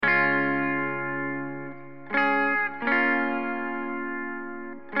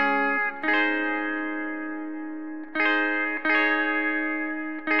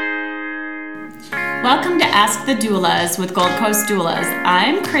Welcome to Ask the Doulas with Gold Coast Doulas.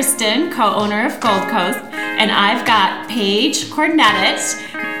 I'm Kristin, co-owner of Gold Coast, and I've got Paige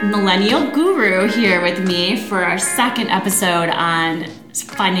Cornettit, Millennial Guru, here with me for our second episode on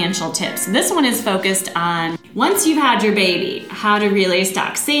financial tips. This one is focused on once you've had your baby, how to really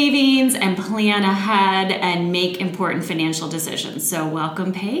stock savings and plan ahead and make important financial decisions. So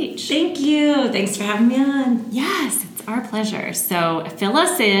welcome, Paige. Thank you. Thanks for having me on. Yes, it's our pleasure. So fill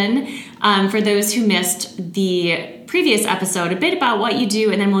us in, for those who missed the previous episode, a bit about what you do,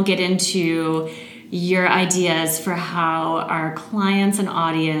 and then we'll get into your ideas for how our clients and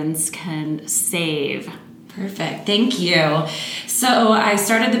audience can save. Perfect. Thank you. So I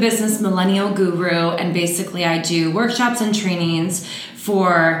started the business Millennial Guru, and basically I do workshops and trainings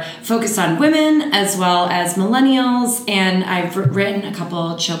for focus on women as well as millennials, and I've written a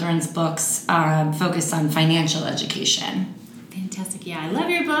couple children's books focused on financial education. Fantastic. Yeah, I love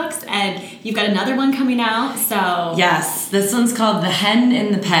your books, and you've got another one coming out, so... Yes, this one's called The Hen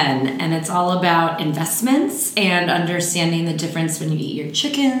in the Pen, and it's all about investments and understanding the difference when you eat your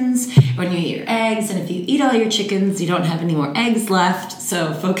chickens, when you eat your eggs, and if you eat all your chickens, you don't have any more eggs left,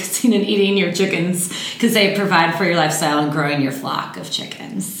 so focusing on eating your chickens because they provide for your lifestyle and growing your flock of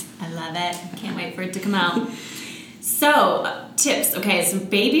chickens. I love it. Can't wait for it to come out. So, tips. Okay, so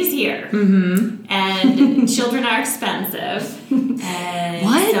baby's here. Mm-hmm. And children are expensive. And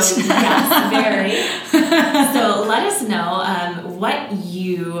what? So, yes, very. So let us know what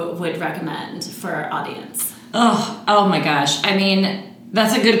you would recommend for our audience. Oh my gosh. I mean,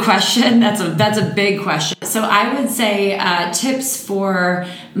 that's a good question. That's a big question. So I would say tips for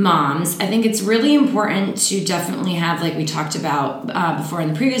moms. I think it's really important to definitely have, like we talked about before in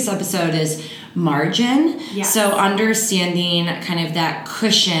the previous episode, is margin. Yes. So understanding kind of that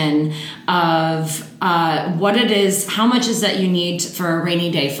cushion of what it is, how much is that you need for a rainy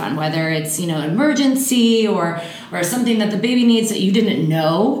day fund, whether it's, an emergency or something that the baby needs that you didn't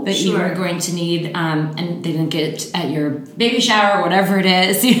know that you were going to need, and they didn't get at your baby shower or whatever it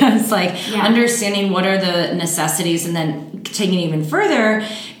is. It's like understanding what are the necessities, and then taking it even further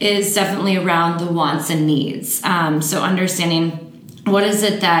is definitely around the wants and needs. So understanding what is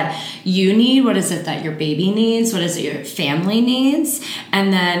it that you need? What is it that your baby needs? What is it your family needs?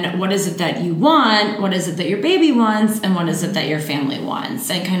 And then what is it that you want? What is it that your baby wants? And what is it that your family wants?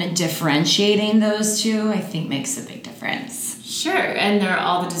 And kind of differentiating those two, I think, makes a big difference. Sure. And there are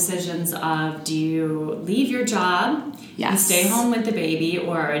all the decisions of, do you leave your job and stay home with the baby,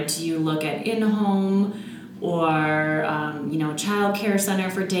 or do you look at in-home or, child care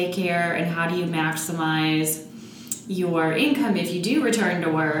center for daycare, and how do you maximize your income if you do return to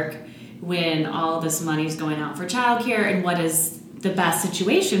work when all this money is going out for childcare, and what is the best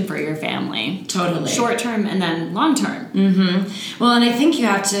situation for your family? Totally. Short term and then long term. Mm-hmm. Well, and I think you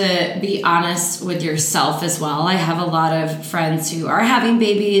have to be honest with yourself as well. I have a lot of friends who are having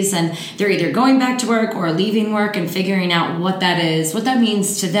babies, and they're either going back to work or leaving work and figuring out what that is, what that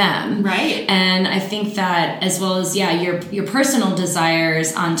means to them. Right. And I think that, as well as, your personal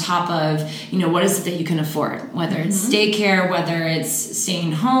desires on top of, what is it that you can afford, whether it's daycare, whether it's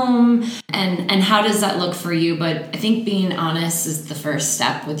staying home, and how does that look for you? But I think being honest is the first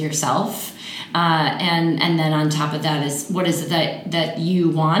step with yourself. And then on top of that is, what is it that you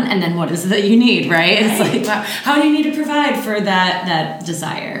want, and then what is it that you need, right? It's like, how do you need to provide for that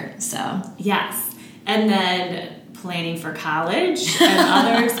desire? So yes. And then planning for college and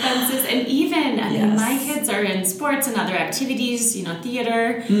other expenses, and even my kids are in sports and other activities,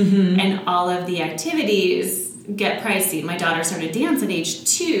 theater, and all of the activities get pricey. My daughter started dance at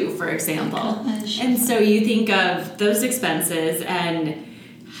age 2, for example. And so you think of those expenses, and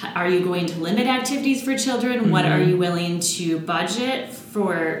are you going to limit activities for children? What are you willing to budget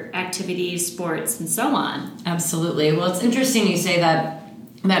for activities, sports, and so on? Absolutely. Well, it's interesting you say that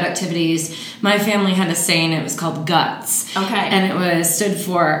about activities. My family had a saying, it was called GUTS. Okay. And it stood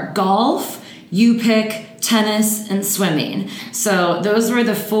for golf, you pick, tennis, and swimming. So those were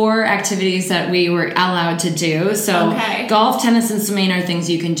the 4 activities that we were allowed to do. So golf, tennis, and swimming are things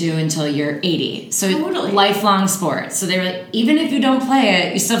you can do until you're 80. So lifelong sports. So they were like, even if you don't play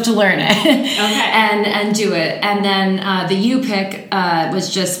it, you still have to learn it and do it. And then the you pick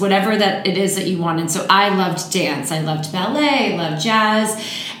was just whatever that it is that you wanted. So I loved dance. I loved ballet. I loved jazz.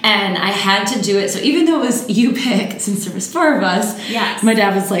 And I had to do it. So even though it was you pick, since there was 4 of us, my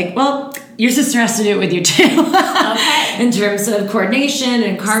dad was like, well, your sister has to do it with you too. Okay. In terms of coordination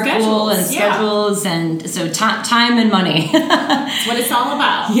and carpool and schedules, and so time and money. That's what it's all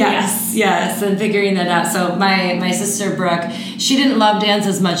about. Yes, and figuring that out. So my sister Brooke, she didn't love dance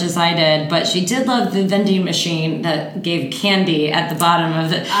as much as I did, but she did love the vending machine that gave candy at the bottom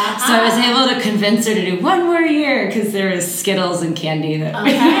of it. So I was able to convince her to do one more year because there was Skittles and candy that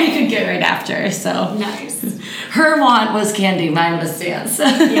we could get right after. So nice. Her want was candy, mine was dance.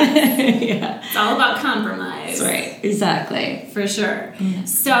 Yeah. It's all about compromise. That's right. Exactly. For sure.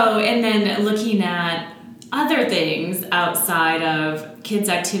 So, and then looking at other things outside of kids'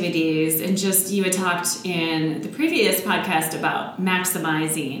 activities, and just you had talked in the previous podcast about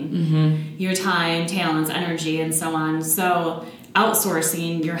maximizing your time, talents, energy, and so on. So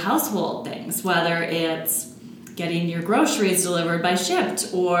outsourcing your household things, whether it's getting your groceries delivered by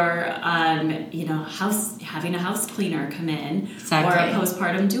Shipt, or having a house cleaner come in, or a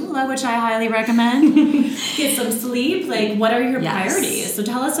postpartum doula, which I highly recommend. Get some sleep. Like, what are your priorities? So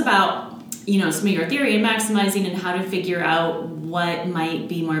tell us about some of your theory in maximizing and how to figure out what might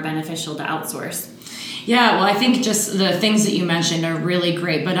be more beneficial to outsource. Yeah, well, I think just the things that you mentioned are really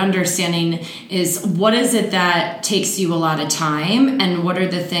great, but understanding is what is it that takes you a lot of time, and what are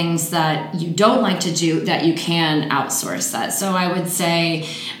the things that you don't like to do that you can outsource that. So I would say,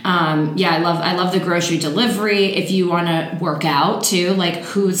 I love the grocery delivery. If you want to work out too, like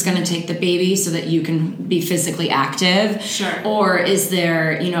who's going to take the baby so that you can be physically active? Sure. Or is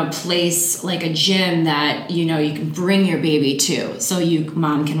there, a place like a gym that, you can bring your baby to, so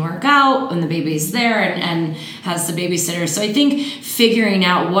mom can work out when the baby's there and has the babysitter. So I think figuring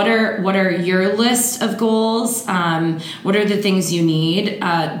out what are your list of goals, what are the things you need.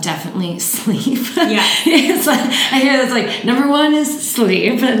 Definitely sleep. Yeah. I hear that's like number one is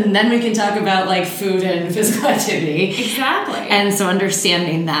sleep, and then we can talk about like food and physical activity. Exactly. And so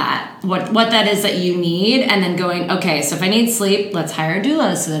understanding that, what that is that you need, and then going, okay, so if I need sleep, let's hire a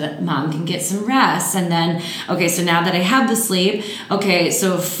doula so that mom can get some rest. And then, okay, so now that I have the sleep, okay,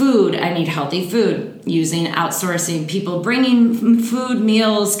 so food, I need healthy food, using outsourcing, people bringing food,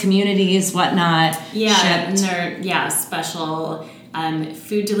 meals, communities, whatnot. Yeah, shipped. and there are special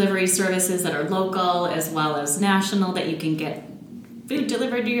food delivery services that are local as well as national that you can get food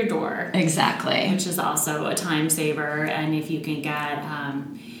delivered to your door. Exactly. Which is also a time saver. And if you can get,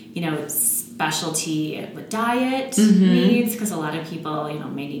 specialty with diet needs, because a lot of people,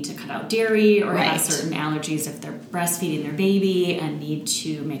 may need to cut out dairy or have certain allergies if they're breastfeeding their baby and need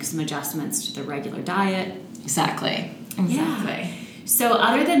to make some adjustments to their regular diet. Exactly. Yeah. So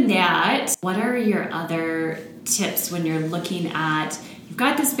other than that, what are your other tips when you're looking at, you've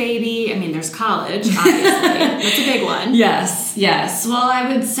got this baby, there's college, obviously. That's a big one. Yes. Well,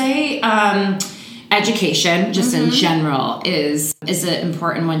 I would say education, just in general, is an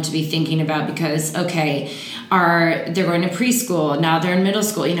important one to be thinking about, because, okay, they're going to preschool, now they're in middle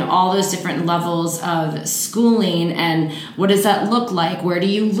school, all those different levels of schooling, and what does that look like? Where do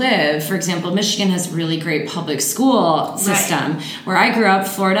you live? For example, Michigan has a really great public school system. Right. Where I grew up,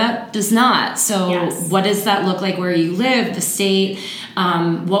 Florida does not. So what does that look like where you live, the state?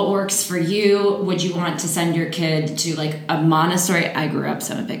 What works for you? Would you want to send your kid to like a Montessori? I grew up,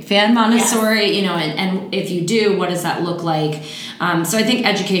 so I'm a big fan Montessori, and if you do, what does that look like? So I think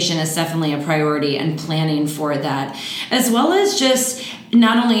education is definitely a priority, and planning for that, as well as just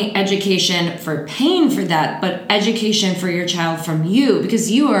not only education for paying for that, but education for your child from you,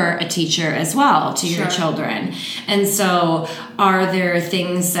 because you are a teacher as well to your children. And so are there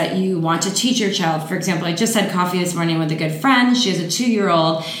things that you want to teach your child? For example, I just had coffee this morning with a good friend. She has a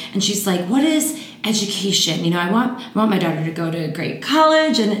 2-year-old, and she's like, what is education? I want my daughter to go to a great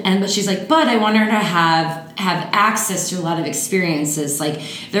college, but she's like, but I want her to have access to a lot of experiences. Like,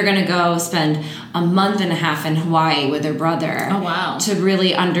 they're going to go spend a month and a half in Hawaii with her brother. Oh, wow. To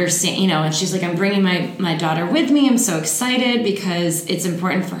really understand, and she's like, I'm bringing my daughter with me. I'm so excited because it's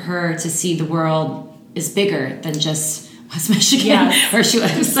important for her to see the world is bigger than just West Michigan, where she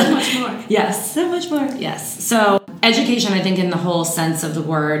lives. So much more. Yes, so much more. Yes. So education, I think, in the whole sense of the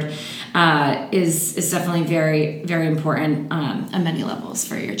word, is definitely very, very important on many levels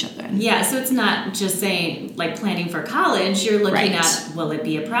for your children. Yeah, so it's not just saying, like, planning for college. You're looking at, will it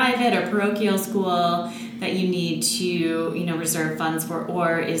be a private or parochial school that you need to, reserve funds for,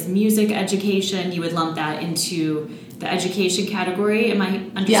 or is music education, you would lump that into the education category? Am I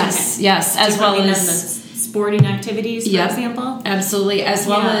understanding? Yes, as well as sporting activities, for example? Absolutely, as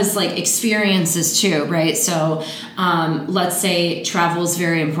well as like experiences too, right? So let's say travel is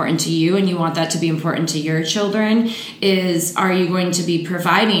very important to you and you want that to be important to your children. Are you going to be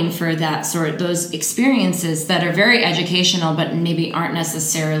providing for those experiences that are very educational but maybe aren't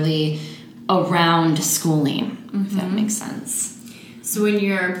necessarily around schooling, if that makes sense. So when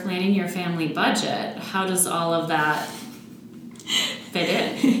you're planning your family budget, how does all of that fit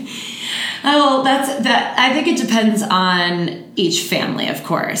in? Oh, I think it depends on each family, of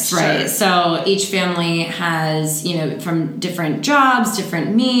course, right? Sure. So each family has, from different jobs,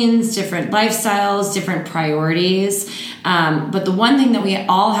 different means, different lifestyles, different priorities. But the one thing that we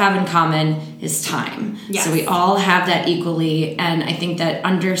all have in common is time. Yes. So we all have that equally. And I think that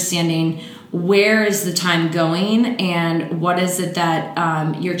understanding where is the time going and what is it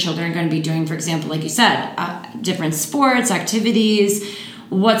that your children are going to be doing, for example, like you said, different sports, activities,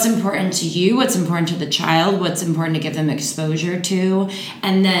 what's important to you, what's important to the child, what's important to give them exposure to.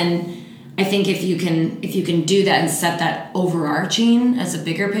 And then I think if you can do that and set that overarching as a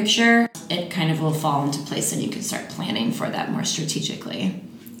bigger picture, it kind of will fall into place and you can start planning for that more strategically.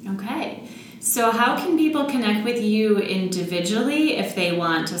 Okay. So how can people connect with you individually if they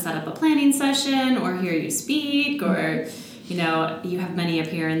want to set up a planning session or hear you speak, or you have many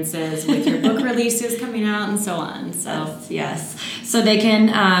appearances with your book releases coming out and so on. So yes. So they can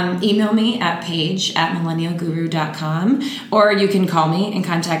email me at Paige at millennialguru.com, or you can call me and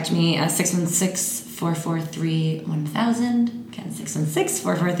contact me at 616-443-1000. Again,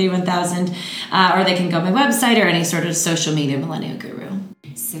 616-443-1000. Or they can go to my website or any sort of social media, Millennial Guru.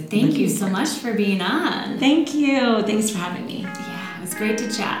 So thank you so much for being on. Thank you. Thanks for having me. Yeah, it was great to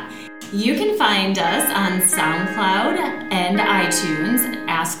chat. You can find us on SoundCloud and iTunes,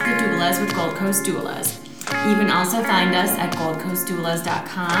 Ask the Doulas with Gold Coast Doulas. You can also find us at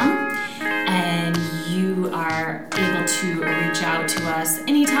goldcoastdoulas.com, and you are able to reach out to us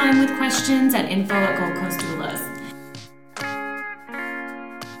anytime with questions at info@goldcoastdoulas.